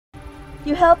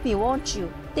You help me, won't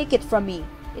you? Take it from me.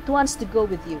 It wants to go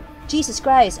with you. Jesus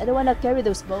Christ, I don't want to carry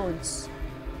those bones.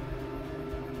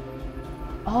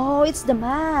 Oh, it's the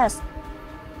mask.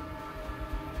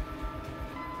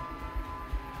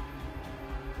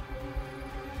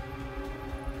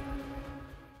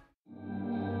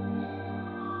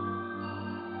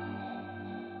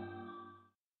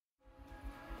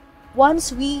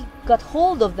 Once we got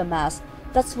hold of the mask,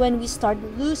 that's when we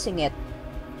started losing it.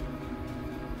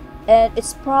 And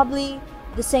it's probably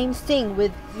the same thing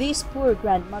with this poor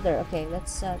grandmother. Okay,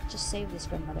 let's just save this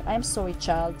grandmother. I'm sorry,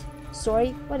 child.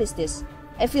 Sorry? What is this?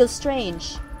 I feel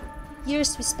strange.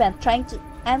 Years we spent trying to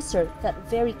answer that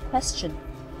very question.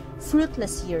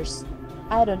 Fruitless years.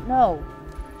 I don't know.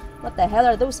 What the hell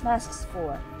are those masks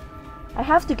for? I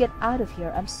have to get out of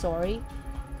here. I'm sorry.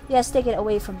 Yes, take it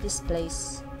away from this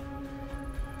place.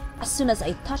 As soon as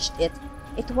I touched it,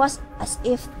 it was as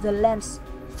if the lens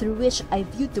through which I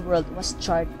viewed the world was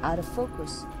jarred out of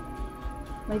focus.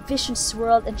 My vision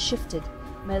swirled and shifted,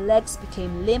 my legs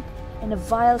became limp, and a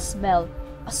vile smell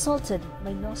assaulted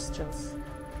my nostrils.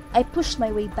 I pushed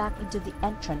my way back into the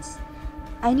entrance.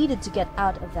 I needed to get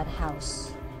out of that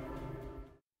house.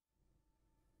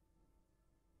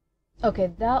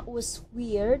 Okay, that was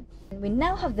weird. And we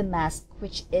now have the mask,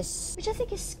 which I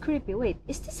think is creepy. Wait,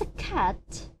 is this a cat?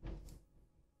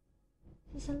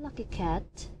 Is this a lucky cat?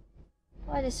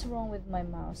 What is wrong with my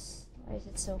mouse? Why is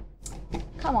it so...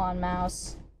 Come on,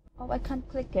 mouse. Oh, I can't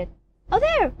click it. Oh,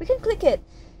 there! We can click it!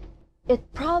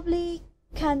 It probably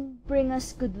can bring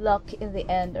us good luck in the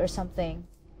end or something.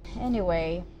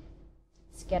 Anyway,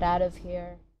 let's get out of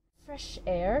here. Fresh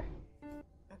air.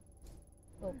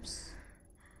 Oops.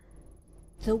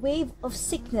 The wave of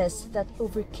sickness that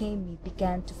overcame me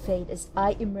began to fade as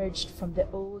I emerged from the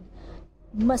old,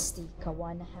 musty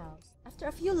Kawana house. After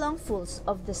a few lungfuls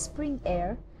of the spring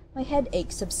air, my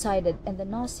headache subsided and the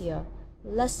nausea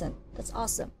lessened. That's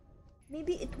awesome.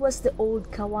 Maybe it was the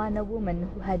old Kawana woman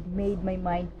who had made my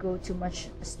mind go to much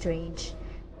a strange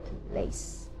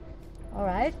place.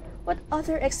 Alright, what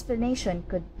other explanation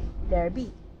could there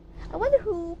be? I wonder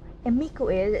who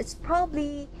Emiko is. It's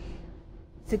probably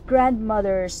the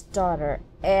grandmother's daughter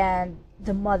and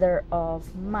the mother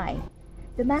of mine.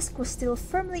 The mask was still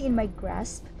firmly in my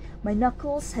grasp. My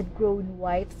knuckles had grown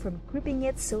white from gripping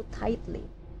it so tightly.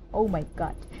 Oh my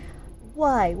god.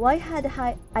 Why had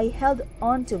I held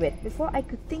on to it before I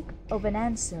could think of an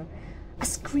answer? A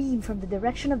scream from the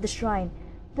direction of the shrine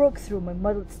broke through my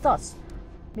muddled thoughts.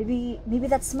 Maybe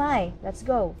that's Mai. Let's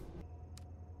go.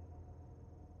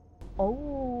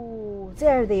 Oh,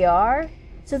 there they are.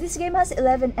 So this game has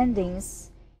 11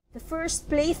 endings. The first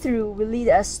playthrough will lead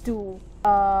us to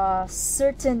a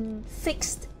certain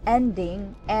fixed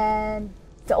ending, and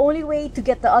the only way to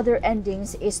get the other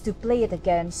endings is to play it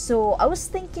again. So I was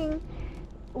thinking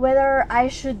whether I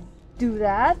should do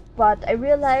that, but I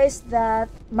realized that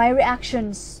my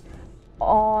reactions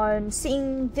on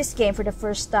seeing this game for the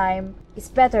first time is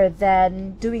better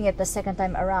than doing it the second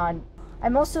time around.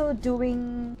 I'm also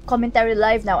doing commentary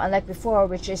live now, unlike before,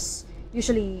 which is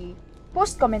usually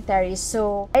post commentaries.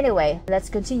 So anyway, let's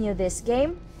continue this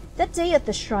game. That day at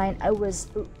the shrine,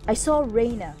 I saw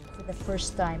Reina for the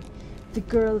first time, the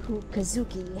girl who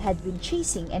Kazuki had been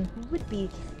chasing and who would be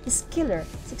his killer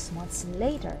 6 months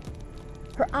later.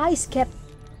 Her eyes kept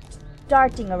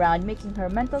darting around, making her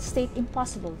mental state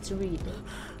impossible to read.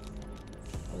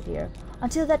 Oh dear.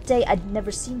 Until that day, I'd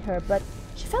never seen her, but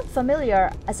she felt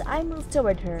familiar. As I moved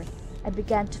toward her, I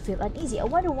began to feel uneasy. I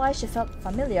wonder why she felt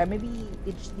familiar. Maybe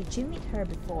did you meet her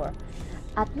before?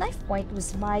 At knife point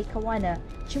was Mai Kawana.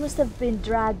 She must have been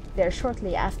dragged there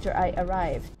shortly after I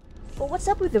arrived. But what's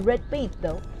up with the red paint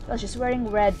though? Well, she's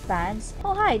wearing red pants.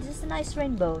 Oh hi, this is a nice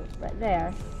rainbow right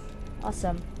there.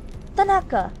 Awesome.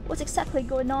 Tanaka, what's exactly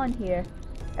going on here?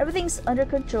 Everything's under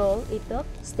control, Ito.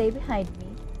 Stay behind me.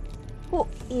 Who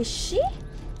is she?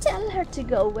 Tell her to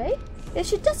go away. If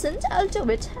she doesn't, I'll do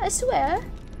it, I swear.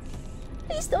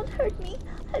 Please don't hurt me.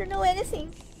 I don't know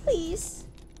anything. Please.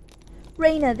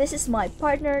 Reina, this is my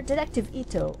partner, Detective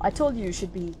Ito. I told you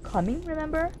should be coming,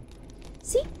 remember?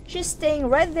 See? She's staying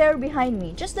right there behind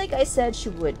me, just like I said she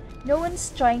would. No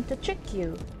one's trying to trick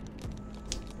you.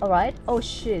 Alright. Oh,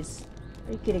 shiz.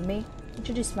 Are you kidding me?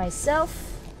 Introduce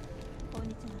myself.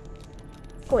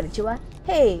 Konnichiwa.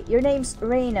 Hey, your name's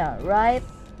Reina, right?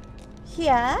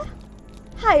 Yeah?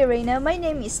 Hi, Reina. My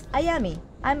name is Ayami.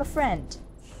 I'm a friend.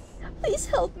 Please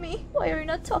help me. Why are you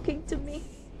not talking to me?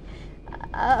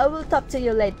 I will talk to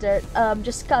you later.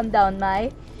 Just calm down,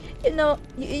 Mai. You know,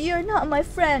 you're not my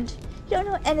friend. You don't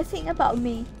know anything about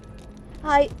me.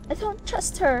 I don't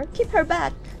trust her. Keep her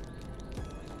back.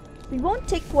 We won't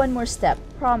take one more step,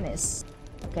 promise.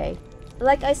 Okay?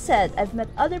 Like I said, I've met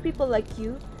other people like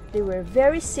you. They were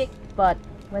very sick, but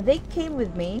when they came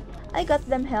with me, I got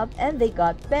them help and they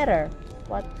got better.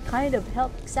 What kind of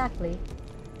help exactly?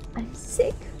 I'm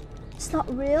sick? It's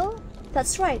not real?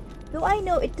 That's right, though I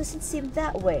know it doesn't seem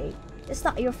that way. It's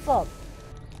not your fault.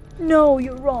 No,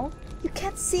 you're wrong. You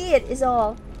can't see it is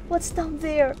all. What's down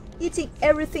there? Eating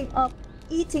everything up.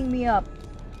 Eating me up.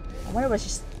 I wonder what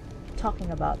she's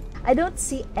talking about. I don't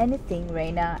see anything,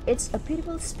 Reina. It's a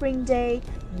beautiful spring day,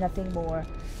 nothing more.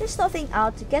 There's nothing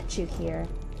out to get you here.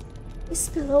 It's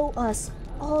below us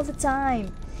all the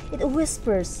time. It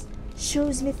whispers,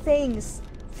 shows me things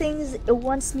it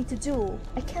wants me to do.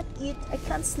 I can't eat, I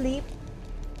can't sleep.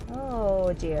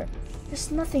 Oh dear. There's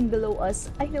nothing below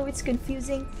us. I know it's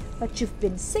confusing, but you've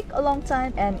been sick a long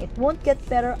time and it won't get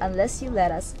better unless you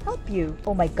let us help you.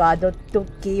 Oh my god,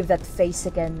 don't give that face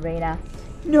again, Reina.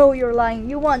 No, you're lying.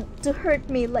 You want to hurt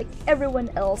me like everyone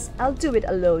else. I'll do it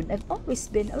alone. I've always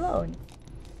been alone.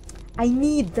 I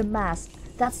need the mask.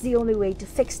 That's the only way to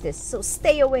fix this, so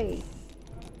stay away.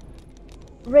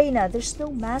 Reina, there's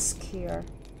no mask here.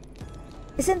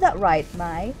 Isn't that right,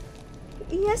 Mai?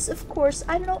 Yes, of course.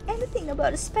 I don't know anything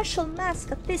about a special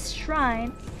mask at this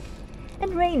shrine.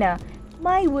 And Reina,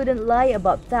 Mai wouldn't lie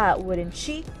about that, wouldn't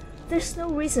she? There's no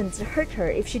reason to hurt her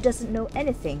if she doesn't know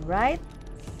anything, right?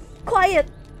 Quiet!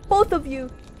 Both of you!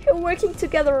 You're working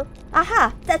together.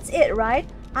 Aha! That's it, right?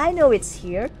 I know it's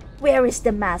here. Where is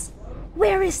the mask?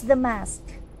 Where is the mask?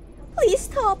 Please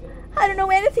stop! I don't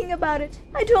know anything about it.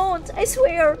 I don't, I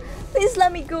swear. Please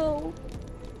let me go.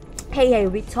 Hey,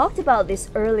 we talked about this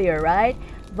earlier, right?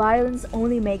 Violence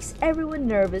only makes everyone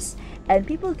nervous, and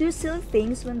people do silly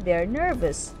things when they're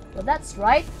nervous. Well, that's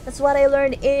right. That's what I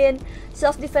learned in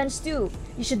self-defense too.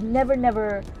 You should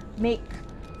never make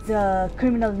the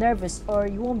criminal nervous, or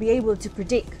you won't be able to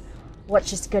predict what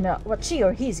she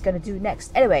or he's gonna do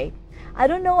next. Anyway, I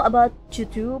don't know about you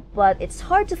two, but it's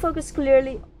hard to focus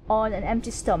clearly on an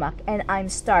empty stomach, and I'm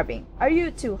starving. Are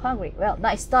you too hungry? Well,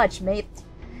 nice touch, mate.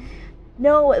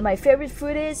 Know what my favorite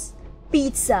food is?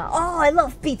 Pizza. Oh, I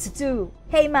love pizza too.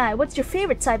 Hey, Mai, what's your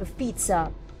favorite type of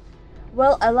pizza?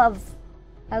 Well, I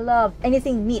love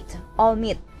anything meat, all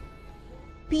meat.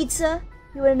 Pizza?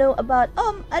 You wanna know about?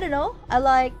 I don't know. I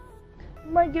like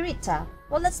margherita.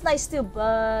 Well, that's nice too,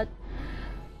 but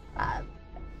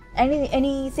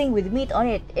anything with meat on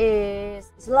it is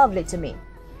lovely to me.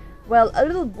 Well, a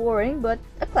little boring, but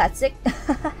a classic.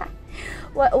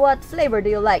 What flavor do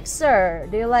you like, sir?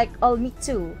 Do you like all meat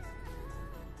too?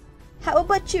 How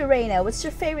about you, Reina? What's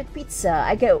your favorite pizza?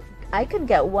 I can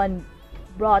get one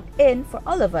brought in for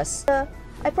all of us.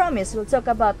 I promise we'll talk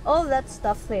about all that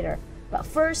stuff later. But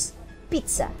first,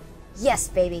 pizza. Yes,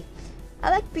 baby. I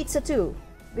like pizza too.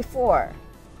 Before.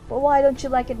 But why don't you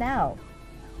like it now?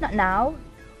 Not now.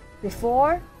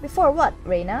 Before? Before what,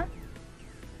 Reina?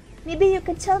 Maybe you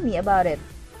can tell me about it.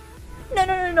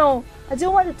 No. I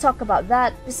don't want to talk about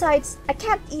that. Besides, I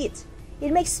can't eat.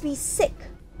 It makes me sick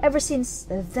ever since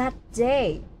that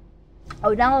day.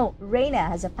 Oh, now Reina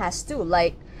has a past too,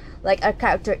 like our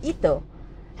character Ito,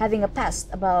 having a past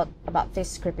about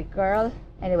this creepy girl.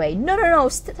 Anyway, no,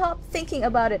 stop thinking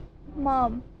about it.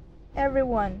 Mom,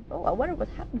 everyone. Oh, I wonder what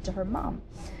happened to her mom.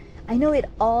 I know it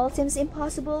all seems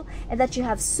impossible and that you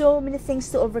have so many things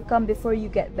to overcome before you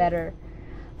get better.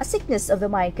 A sickness of the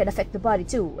mind can affect the body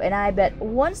too, and I bet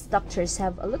once the doctors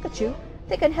have a look at you,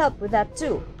 they can help with that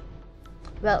too.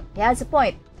 Well, he has a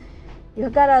point. You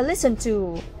gotta listen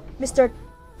to Mr.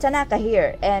 Tanaka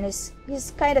here, and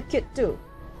he's kinda cute too.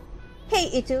 Hey,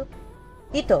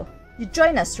 Ito, you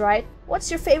join us, right? What's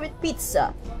your favorite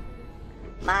pizza?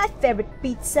 My favorite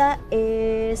pizza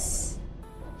is...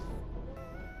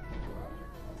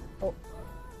 Oh.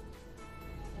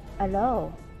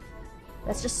 Hello.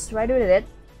 Let's just ride with it.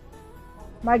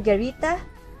 Margarita?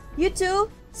 You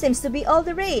two? Seems to be all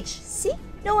the rage. See?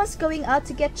 No one's going out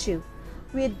to get you.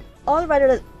 We'd all rather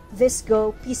let this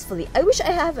go peacefully. I wish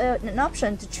I have an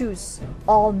option to choose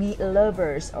all meat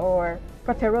lovers or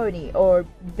pepperoni or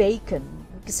bacon,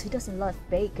 because who doesn't love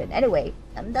bacon? Anyway,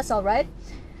 that's alright.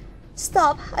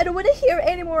 Stop! I don't want to hear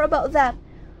any more about that.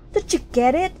 Don't you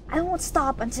get it? I won't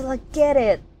stop until I get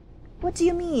it. What do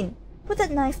you mean? Put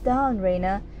that knife down,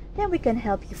 Reina. Then we can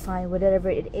help you find whatever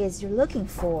it is you're looking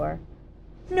for.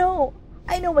 No,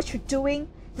 I know what you're doing.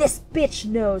 This bitch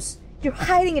knows. You're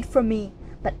hiding it from me.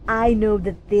 But I know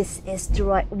that this is the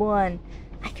right one.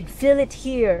 I can feel it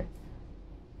here.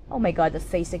 Oh my god, the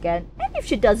face again. And if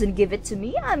she doesn't give it to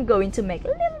me, I'm going to make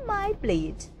little Mai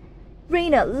bleed.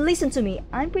 Reina, listen to me.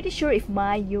 I'm pretty sure if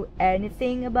Mai knew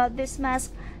anything about this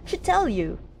mask, she'd tell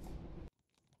you.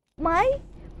 Mai?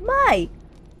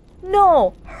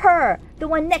 No, her, the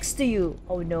one next to you.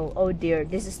 Oh no, oh dear,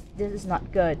 this is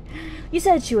not good. You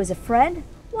said she was a friend?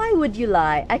 Why would you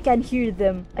lie? I can hear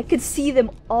them. I could see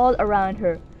them all around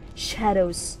her.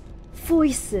 Shadows,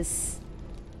 voices.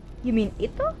 You mean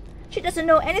Ito? She doesn't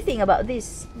know anything about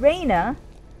this. Reina,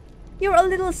 you're a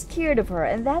little scared of her,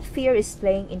 and that fear is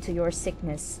playing into your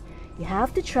sickness. You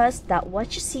have to trust that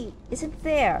what you see isn't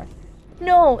there.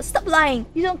 No, stop lying.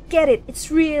 You don't get it.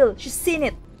 It's real. She's seen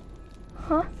it.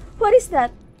 Huh? What is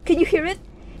that? Can you hear it?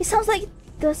 It sounds like it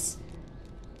does.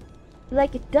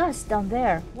 Like it does down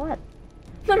there. What?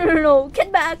 No, no, no, no.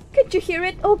 Get back. Can't you hear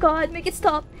it? Oh God, make it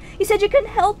stop. You said you can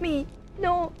help me.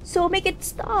 No, so make it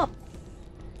stop.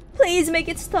 Please make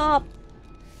it stop.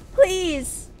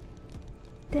 Please.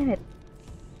 Damn it.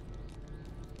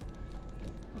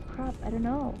 Oh crap, I don't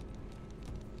know.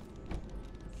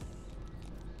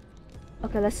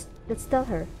 Okay, let's tell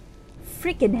her.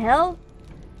 Freaking hell!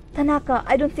 Tanaka,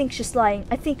 I don't think she's lying.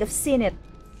 I think I've seen it.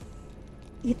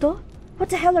 Ito? What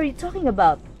the hell are you talking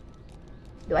about?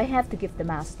 Do I have to give the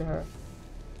mask to her?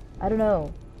 I don't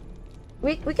know.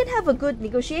 We can have a good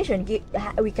negotiation.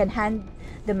 We can hand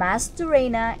the mask to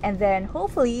Reina, and then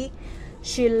hopefully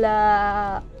she'll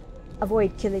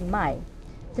avoid killing Mai.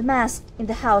 The mask in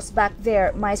the house back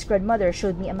there, Mai's grandmother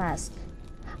showed me a mask.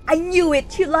 I knew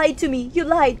it! You lied to me! You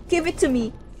lied! Give it to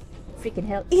me! Freaking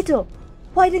hell. Ito!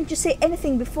 Why didn't you say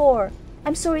anything before?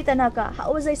 I'm sorry, Tanaka.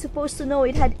 How was I supposed to know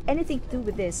it had anything to do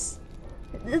with this?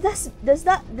 Does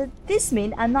this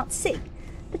mean I'm not sick?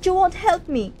 That you won't help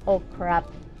me? Oh crap.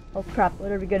 Oh crap.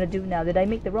 What are we gonna do now? Did I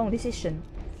make the wrong decision?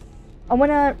 I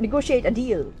wanna negotiate a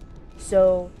deal.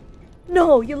 So...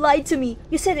 No! You lied to me!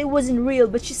 You said it wasn't real,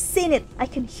 but she's seen it! I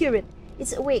can hear it!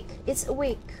 It's awake! It's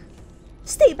awake!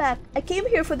 Stay back! I came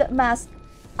here for that mask!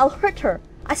 I'll hurt her!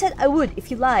 I said I would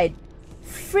if you lied!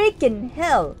 Freaking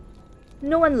hell!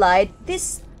 No one lied.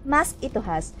 This mask Ito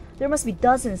has, there must be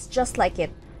dozens just like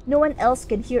it. No one else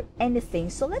can hear anything,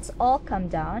 so let's all come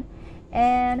down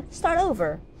and start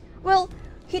over. Well,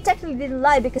 he technically didn't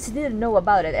lie because he didn't know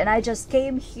about it, and I just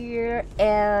came here,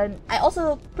 and I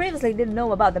also previously didn't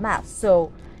know about the mask,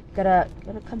 so gotta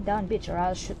come down, bitch, or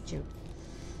I'll shoot you.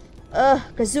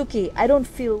 Kazuki, I don't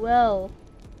feel well.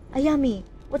 Ayami,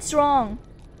 what's wrong?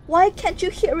 Why can't you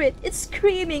hear it? It's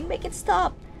screaming. Make it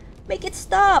stop. Make it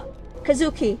stop.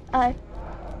 Kazuki,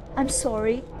 I'm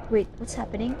sorry. Wait, what's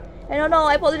happening? I don't know.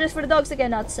 I apologize for the dogs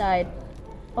again outside.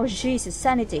 Oh, Jesus,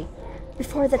 Sanity.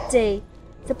 Before that day,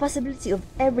 the possibility of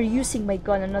ever using my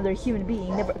gun on another human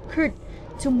being never occurred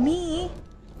to me.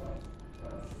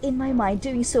 In my mind,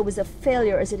 doing so was a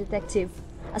failure as a detective.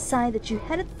 A sign that you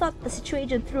hadn't thought the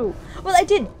situation through. Well, I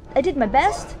did. I did my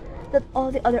best. That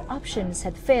all the other options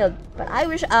had failed, but I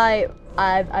wish I've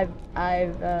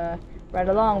right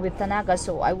along with Tanaka,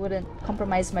 so I wouldn't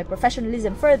compromise my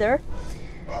professionalism further.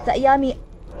 The Ayami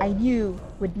I knew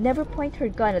would never point her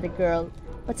gun at a girl,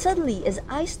 but suddenly, as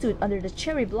I stood under the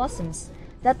cherry blossoms,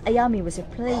 that Ayami was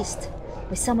replaced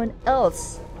by someone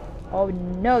else. Oh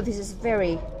no, this is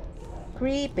very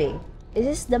creepy. Is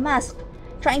this the mask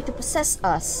trying to possess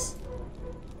us?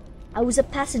 I was a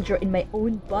passenger in my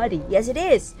own body. Yes, it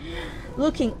is.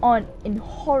 Looking on in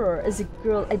horror as a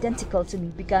girl identical to me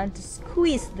began to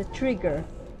squeeze the trigger.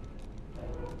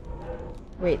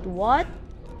 Wait, what?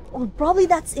 Oh, probably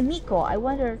that's Emiko. I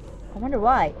wonder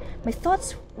why. My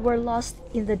thoughts were lost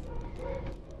in the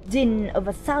din of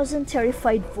 1,000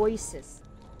 terrified voices.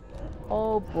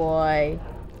 Oh boy.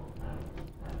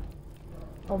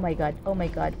 Oh my god. Oh my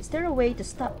god. Is there a way to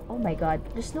stop? Oh my god.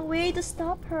 There's no way to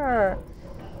stop her.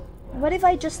 What if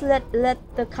I just let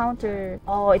the counter...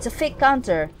 Oh, it's a fake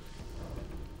counter.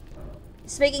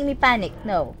 It's making me panic.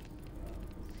 No.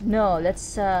 No,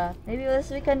 let's maybe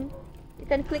we can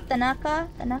click Tanaka.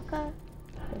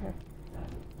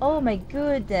 Oh my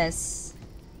goodness.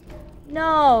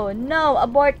 No, no,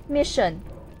 abort mission.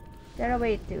 There a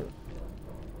way to.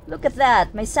 Look at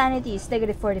that. My sanity is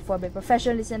 -44, my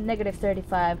professionalism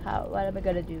 -35. What am I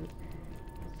gonna do?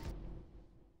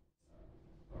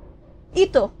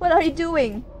 Ito, what are you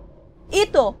doing?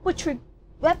 Ito, put your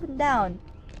weapon down.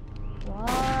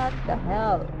 What the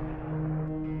hell?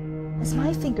 As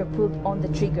my finger pulled on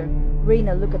the trigger,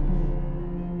 Reina looked at me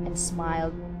and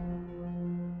smiled.